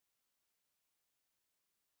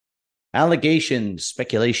Allegations,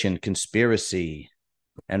 speculation, conspiracy,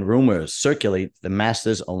 and rumors circulate the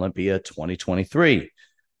Masters Olympia 2023.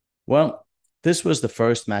 Well, this was the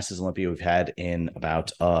first Masters Olympia we've had in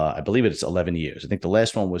about, I believe it's 11 years. I think the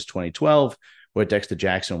last one was 2012, where Dexter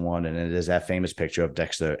Jackson won, and it is that famous picture of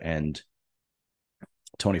Dexter and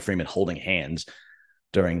Tony Freeman holding hands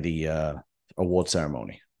during the award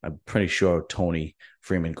ceremony. I'm pretty sure Tony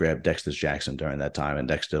Freeman grabbed Dexter Jackson during that time, and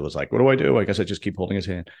Dexter was like, what do I do? I guess I just keep holding his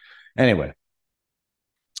hand. Anyway,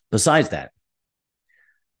 besides that,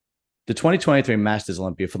 the 2023 Masters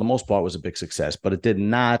Olympia, for the most part, was a big success, but it did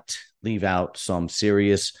not leave out some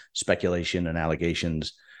serious speculation and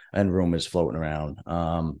allegations and rumors floating around.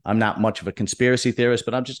 I'm not much of a conspiracy theorist,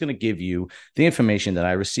 but I'm just going to give you the information that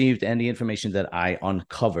I received and the information that I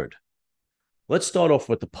uncovered. Let's start off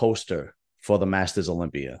with the poster for the Masters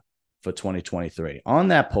Olympia for 2023. On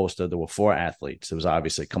that poster, there were 4 athletes. It was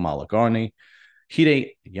obviously Kamala Garni, Hide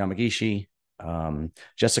Yamagishi,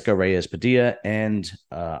 Jessica Reyes Padilla, and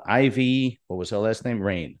Ivy, what was her last name?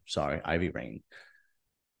 Rain. Sorry, Ivy Rain.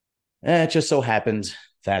 And it just so happens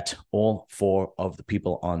that all 4 of the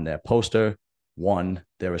people on their poster won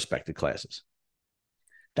their respective classes.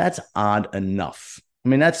 That's odd enough. I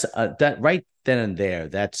mean, that's that right then and there,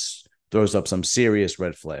 that's throws up some serious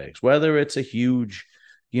red flags. Whether it's a huge,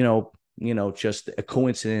 just a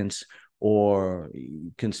coincidence or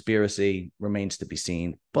conspiracy remains to be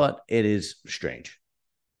seen, but it is strange.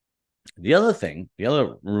 The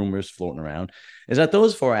other rumors floating around is that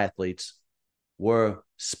those 4 athletes were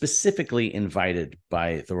specifically invited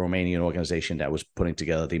by the Romanian organization that was putting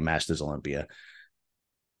together the Masters Olympia.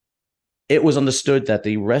 It was understood that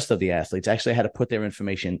the rest of the athletes actually had to put their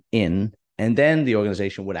information in, and then the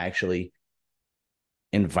organization would actually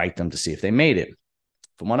invite them to see if they made it.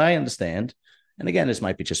 From what I understand, and again, this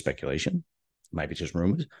might be just speculation, might be just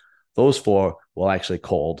rumors, those 4 were actually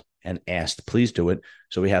called and asked, please do it,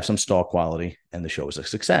 so we have some star quality and the show is a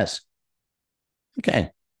success. Okay.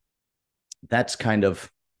 That's kind of,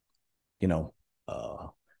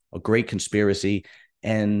 a great conspiracy,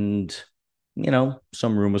 and,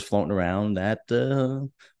 some rumors floating around that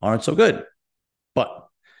aren't so good. But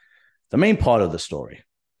the main part of the story,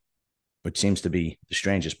 which seems to be the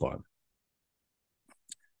strangest part,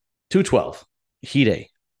 212, Hide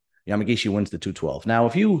Yamagishi wins the 212. Now,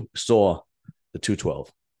 if you saw the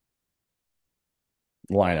 212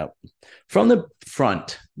 lineup from the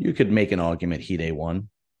front, you could make an argument Hide won.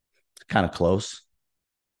 Kind of close.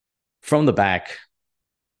 From the back,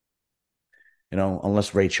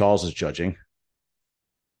 unless Ray Charles is judging,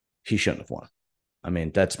 he shouldn't have won. I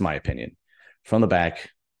mean, that's my opinion. From the back,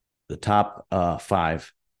 the top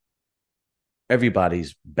 5,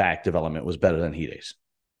 everybody's back development was better than Hide's,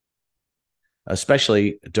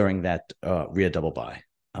 especially during that rear double by.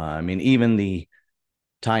 Even the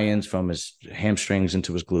tie-ins from his hamstrings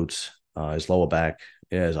into his glutes, his lower back,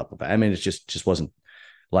 his upper back. It just wasn't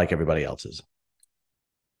like everybody else's.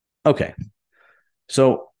 Okay.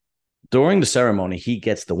 So during the ceremony, he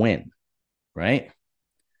gets the win, right?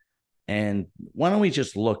 And why don't we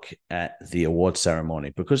just look at the award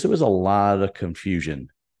ceremony? Because there was a lot of confusion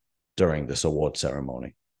during this award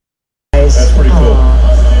ceremony. That's pretty cool.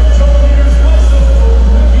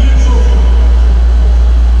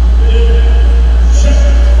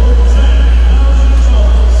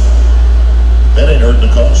 That ain't hurting the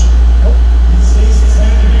cause. Nope.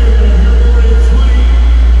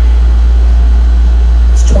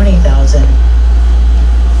 It's 20,000.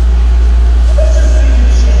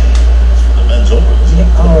 The men's open.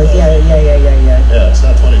 Oh, yeah. Yeah, it's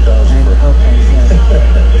not 20,000. Okay,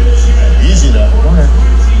 yeah. Easy now.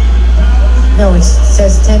 No, it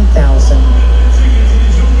says 10,000. I'm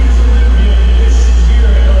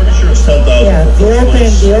pretty sure it's 10,000. Yeah,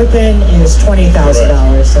 the open is $20,000.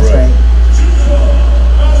 That's right.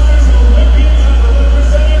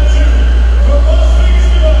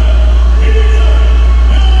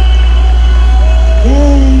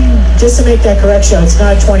 Just to make that correction, it's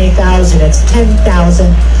not 20,000, it's 10,000.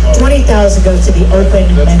 20,000 goes to the open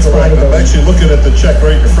men's bodybuilding. I'm actually looking at the check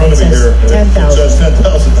right in front of me here. 10,000. It says $10,000.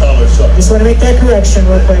 So. Just want to make that correction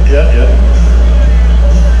real quick. Yeah.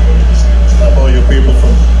 Stop all you people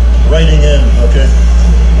from writing in, okay?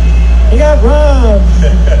 You got robbed.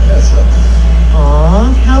 Aw,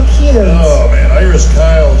 how cute. Oh, man, Iris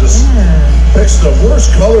Kyle just picks the worst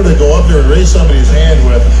color to go up there and raise somebody's hand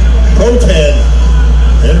with. Pro-tan.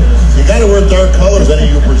 You got to wear dark colors, any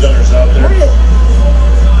of you presenters out there.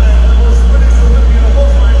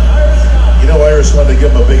 Iris wanted to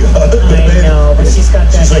give him a big hug. I know, but she's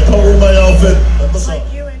got that. She's like, don't ruin my outfit.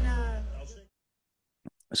 Like you and,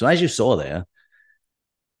 So as you saw there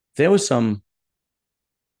was some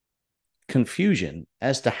confusion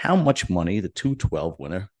as to how much money the 212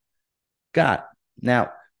 winner got.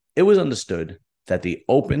 Now, it was understood that the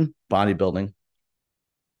open bodybuilding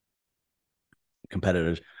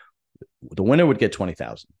competitors, the winner would get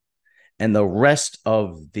 20,000, and the rest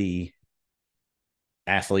of the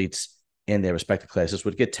athletes in their respective classes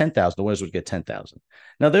would get 10,000. The winners would get 10,000.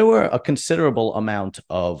 Now, there were a considerable amount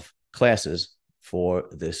of classes for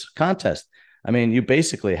this contest. I mean, you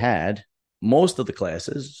basically had most of the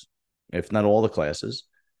classes, if not all the classes,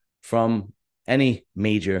 from any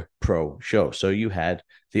major pro show. So you had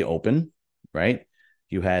the open, right?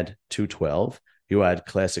 You had 212. You had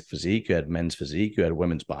classic physique. You had men's physique. You had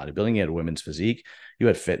women's bodybuilding. You had women's physique. You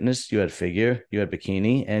had fitness. You had figure. You had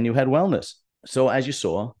bikini. And you had wellness. So as you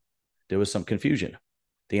saw, there was some confusion.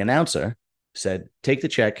 The announcer said, take the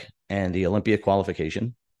check and the Olympia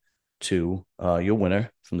qualification to your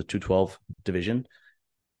winner from the 212 division,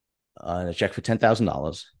 a check for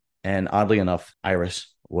 $10,000. And oddly enough,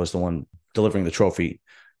 Iris was the one delivering the trophy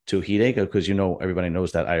to Hide, because everybody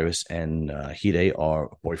knows that Iris and Hide are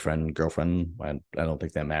boyfriend, girlfriend. I don't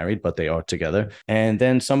think they're married, but they are together. And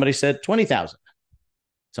then somebody said 20,000.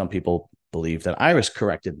 Some people believe that Iris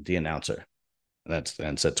corrected the announcer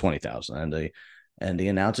and said 20,000, and the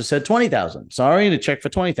announcer said 20,000. Sorry, the check for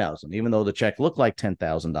 20,000, even though the check looked like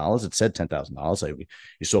 $10,000. It said $10,000.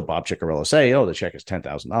 You saw Bob Ciccarello say, "Oh, the check is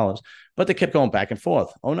 $10,000," but they kept going back and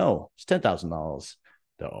forth. Oh no, it's $10,000.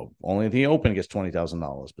 Only the open gets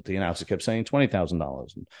 $20,000, but the announcer kept saying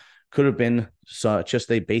 $20,000. Could have been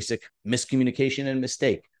just a basic miscommunication and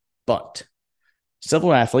mistake, but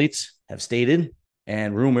several athletes have stated,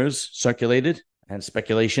 and rumors circulated, and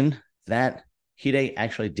speculation that Hide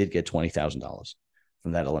actually did get $20,000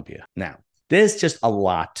 from that Olympia. Now, there's just a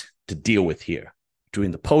lot to deal with here,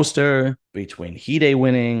 between the poster, between Hide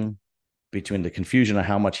winning, between the confusion of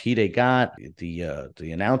how much Hide got,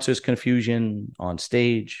 the announcer's confusion on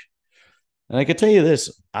stage. And I can tell you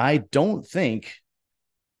this, I don't think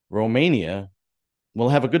Romania will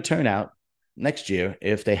have a good turnout next year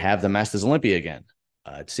if they have the Masters Olympia again.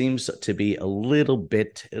 It seems to be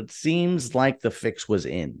it seems like the fix was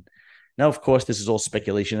in. Now, of course, this is all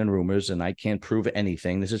speculation and rumors, and I can't prove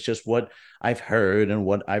anything. This is just what I've heard and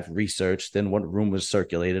what I've researched and what rumors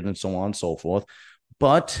circulated and so on and so forth.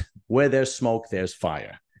 But where there's smoke, there's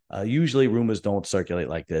fire. Usually rumors don't circulate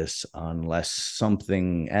like this unless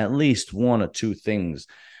something, at least one or two things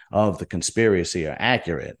of the conspiracy are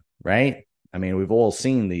accurate, right? I mean, we've all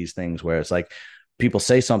seen these things where it's like people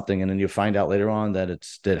say something and then you find out later on that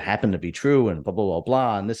it happened to be true and blah, blah, blah,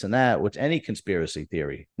 blah, and this and that, with any conspiracy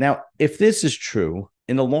theory. Now, if this is true,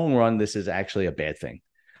 in the long run, this is actually a bad thing.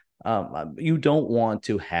 You don't want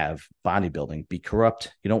to have bodybuilding be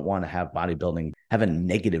corrupt. You don't want to have bodybuilding have a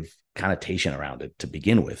negative connotation around it to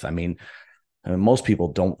begin with. I mean, most people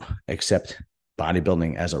don't accept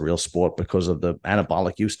bodybuilding as a real sport because of the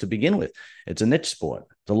anabolic use to begin with. It's a niche sport.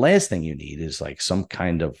 The last thing you need is like some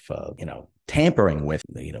kind of, tampering with,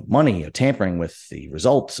 money, or tampering with the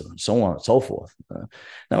results and so on and so forth.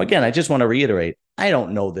 Now, again, I just want to reiterate, I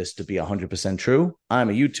don't know this to be 100% true. I'm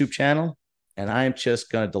a YouTube channel, and I'm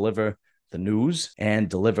just going to deliver the news and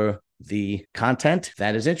deliver the content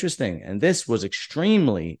that is interesting. And this was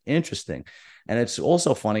extremely interesting. And it's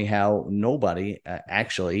also funny how nobody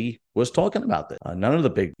actually was talking about this. None of the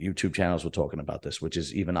big YouTube channels were talking about this, which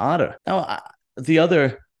is even odder. Now, the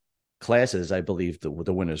other classes, I believe the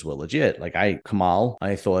winners were legit. Like Kamal,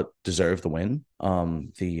 I thought deserved the win.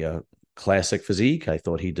 The classic physique, I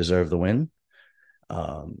thought he deserved the win.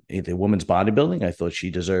 The women's bodybuilding, I thought she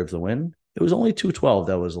deserved the win. It was only 212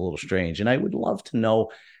 that was a little strange. And I would love to know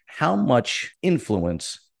how much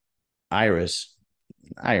influence Iris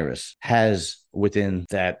has within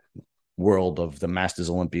that world of the Masters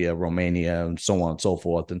Olympia, Romania, and so on and so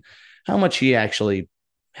forth, and how much he actually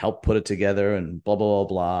helped put it together and blah, blah, blah,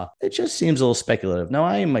 blah. It just seems a little speculative. Now,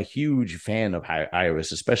 I am a huge fan of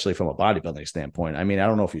Iris, especially from a bodybuilding standpoint. I mean, I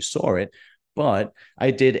don't know if you saw it, but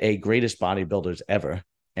I did a greatest bodybuilders ever,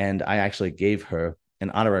 and I actually gave her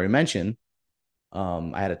an honorary mention.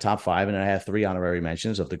 I had a top 5, and I had 3 honorary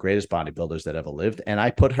mentions of the greatest bodybuilders that ever lived. And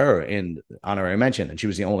I put her in honorary mention, and she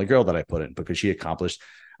was the only girl that I put in because she accomplished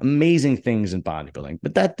amazing things in bodybuilding.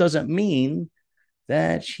 But that doesn't mean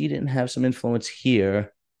that she didn't have some influence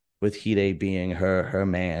here with Hide being her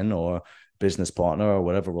man or business partner or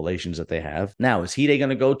whatever relations that they have. Now, is Hide going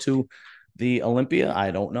to go to the Olympia?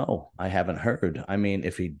 I don't know. I haven't heard. I mean,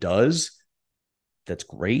 if he does, that's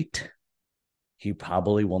great. He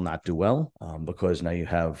probably will not do well because now you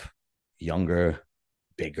have younger,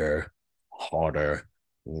 bigger, harder,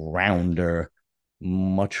 rounder,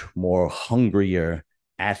 much more hungrier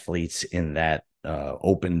athletes in that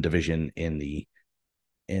open division in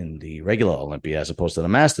the regular Olympia as opposed to the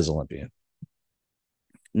Masters Olympia.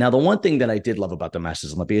 Now, the one thing that I did love about the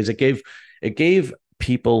Masters Olympia is it gave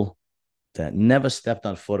people that never stepped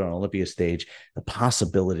on foot on Olympia stage the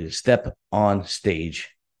possibility to step on stage,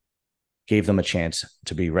 gave them a chance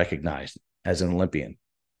to be recognized as an Olympian.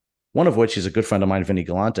 One of which is a good friend of mine, Vinny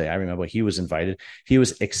Galante. I remember he was invited. He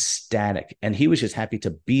was ecstatic, and he was just happy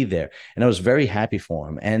to be there. And I was very happy for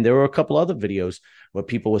him. And there were a couple other videos where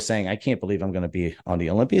people were saying, I can't believe I'm going to be on the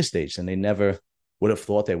Olympia stage. And they never would have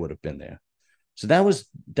thought they would have been there. So that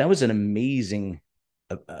was an amazing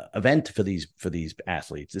event for these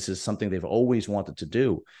athletes. This is something they've always wanted to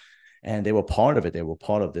do. And they were part of it. They were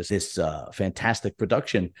part of this fantastic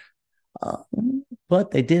production.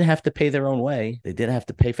 But they did have to pay their own way. They did have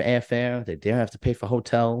to pay for airfare. They did have to pay for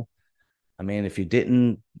hotel. I mean, if you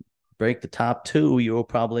didn't break the top two, you were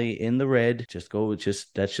probably in the red.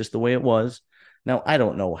 That's just the way it was. Now, I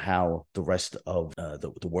don't know how the rest of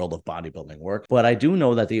the world of bodybuilding works, but I do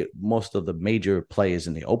know that most of the major players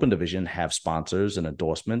in the open division have sponsors and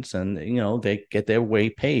endorsements, and they get their way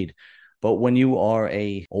paid. But when you are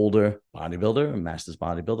a older bodybuilder, a Masters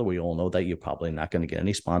bodybuilder, we all know that you're probably not going to get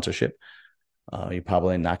any sponsorship. You're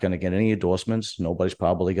probably not going to get any endorsements. Nobody's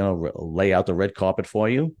probably going to lay out the red carpet for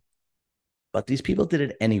you. But these people did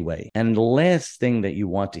it anyway. And the last thing that you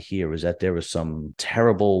want to hear is that there was some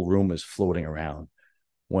terrible rumors floating around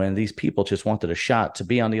when these people just wanted a shot to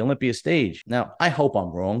be on the Olympia stage. Now, I hope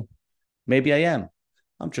I'm wrong. Maybe I am.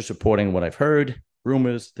 I'm just reporting what I've heard,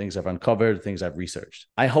 rumors, things I've uncovered, things I've researched.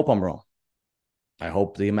 I hope I'm wrong. I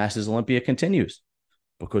hope the Masters Olympia continues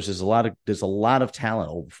because there's a lot of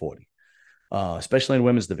talent over 40. Especially in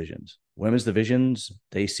women's divisions. Women's divisions,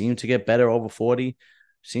 they seem to get better over 40,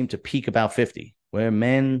 seem to peak about 50. Where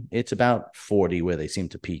men, it's about 40 where they seem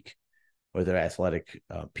to peak, where their athletic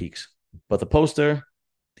peaks. But the poster,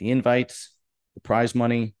 the invites, the prize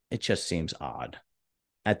money, it just seems odd.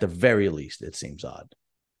 At the very least, it seems odd.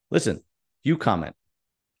 Listen, you comment.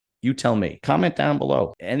 You tell me. Comment down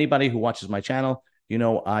below. Anybody who watches my channel,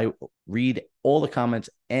 I read all the comments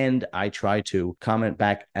and I try to comment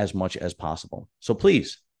back as much as possible. So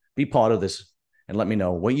please be part of this and let me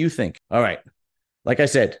know what you think. All right. Like I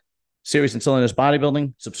said, Serious and Silliness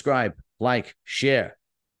Bodybuilding, subscribe, like, share,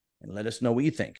 and let us know what you think.